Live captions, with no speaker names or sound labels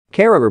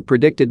Carragher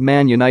predicted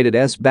Man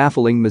United's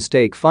baffling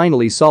mistake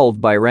finally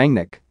solved by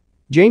Rangnick.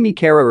 Jamie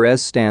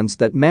Carragher's stance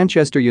that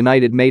Manchester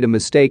United made a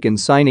mistake in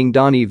signing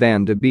Donny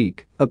van de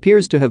Beek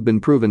appears to have been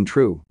proven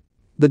true.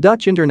 The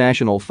Dutch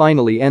international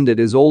finally ended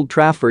his Old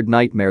Trafford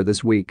nightmare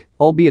this week,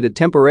 albeit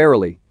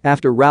temporarily,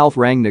 after Ralph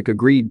Rangnick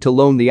agreed to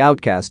loan the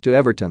outcast to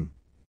Everton.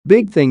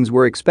 Big things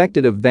were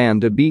expected of Van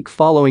de Beek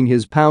following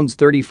his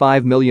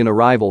 £35 million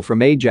arrival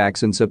from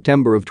Ajax in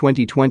September of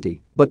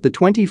 2020, but the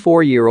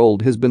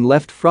 24-year-old has been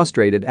left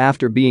frustrated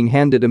after being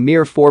handed a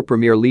mere 4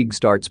 Premier League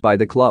starts by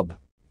the club.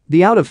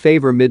 The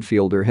out-of-favour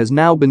midfielder has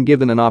now been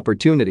given an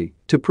opportunity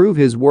to prove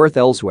his worth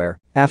elsewhere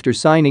after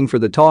signing for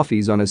the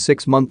Toffees on a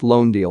 6-month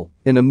loan deal,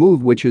 in a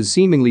move which has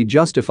seemingly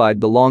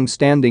justified the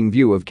long-standing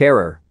view of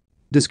Carragher.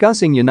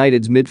 Discussing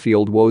United's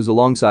midfield woes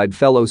alongside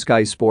fellow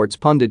Sky Sports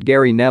pundit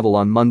Gary Neville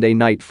on Monday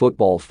Night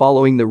Football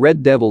following the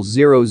Red Devils'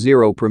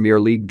 0-0 Premier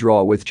League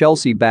draw with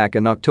Chelsea back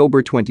in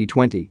October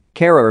 2020,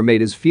 Carragher made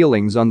his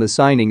feelings on the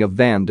signing of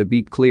Van de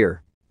Beek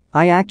clear.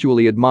 "I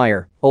actually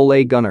admire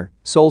Ole Gunnar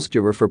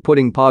Solskjaer for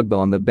putting Pogba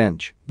on the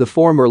bench," the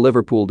former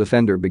Liverpool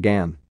defender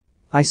began.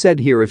 "I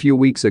said here a few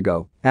weeks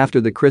ago, after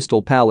the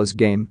Crystal Palace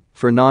game,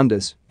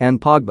 Fernandes and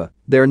Pogba,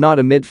 they're not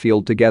a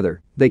midfield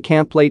together, they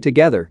can't play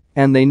together,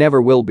 and they never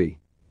will be.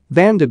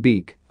 Van de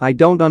Beek, I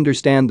don't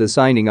understand the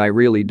signing, I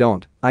really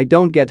don't. I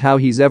don't get how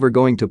he's ever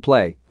going to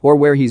play or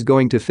where he's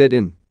going to fit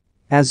in.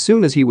 As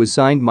soon as he was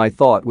signed my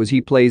thought was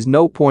he plays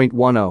no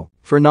 .10,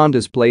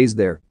 Fernandes plays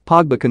there,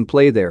 Pogba can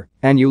play there,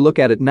 and you look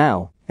at it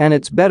now, and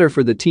it's better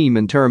for the team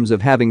in terms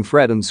of having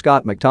Fred and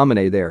Scott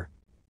McTominay there.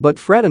 But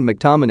Fred and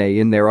McTominay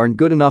in there aren't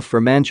good enough for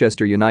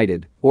Manchester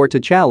United or to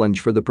challenge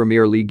for the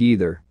Premier League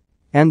either.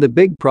 And the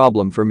big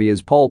problem for me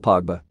is Paul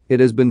Pogba, it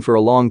has been for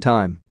a long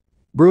time.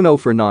 Bruno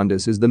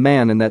Fernandes is the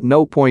man in that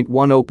no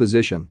 .10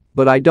 position,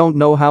 but I don't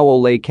know how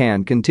Ole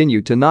can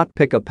continue to not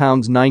pick a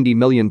 £90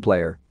 million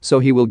player so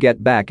he will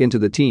get back into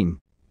the team.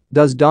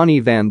 Does Donny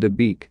van de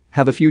Beek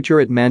have a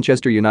future at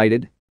Manchester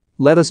United?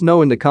 Let us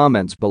know in the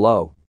comments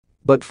below.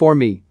 But for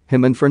me,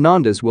 him and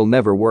Fernandes will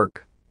never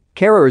work."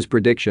 Carragher's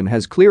prediction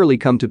has clearly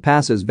come to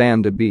pass as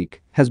Van de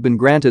Beek has been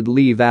granted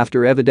leave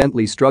after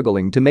evidently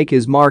struggling to make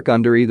his mark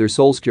under either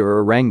Solskjaer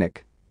or Rangnick.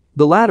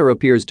 The latter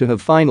appears to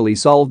have finally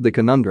solved the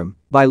conundrum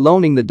by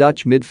loaning the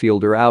Dutch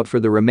midfielder out for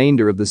the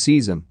remainder of the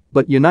season,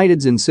 but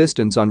United's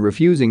insistence on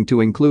refusing to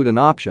include an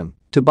option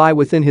to buy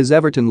within his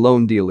Everton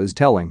loan deal is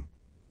telling.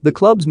 The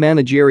club's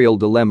managerial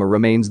dilemma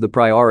remains the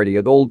priority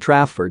at Old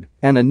Trafford,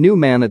 and a new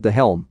man at the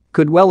helm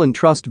could well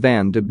entrust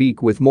Van de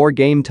Beek with more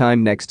game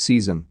time next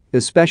season,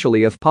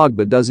 especially if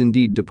Pogba does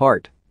indeed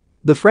depart.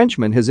 The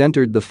Frenchman has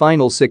entered the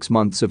final 6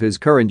 months of his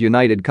current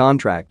United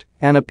contract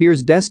and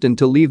appears destined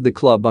to leave the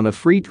club on a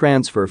free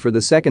transfer for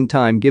the second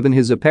time given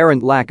his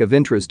apparent lack of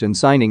interest in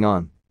signing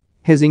on.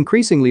 His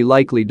increasingly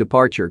likely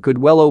departure could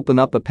well open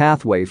up a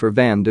pathway for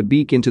Van de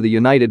Beek into the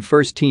United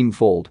first-team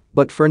fold,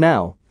 but for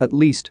now, at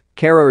least,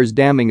 Carragher's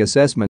damning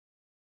assessment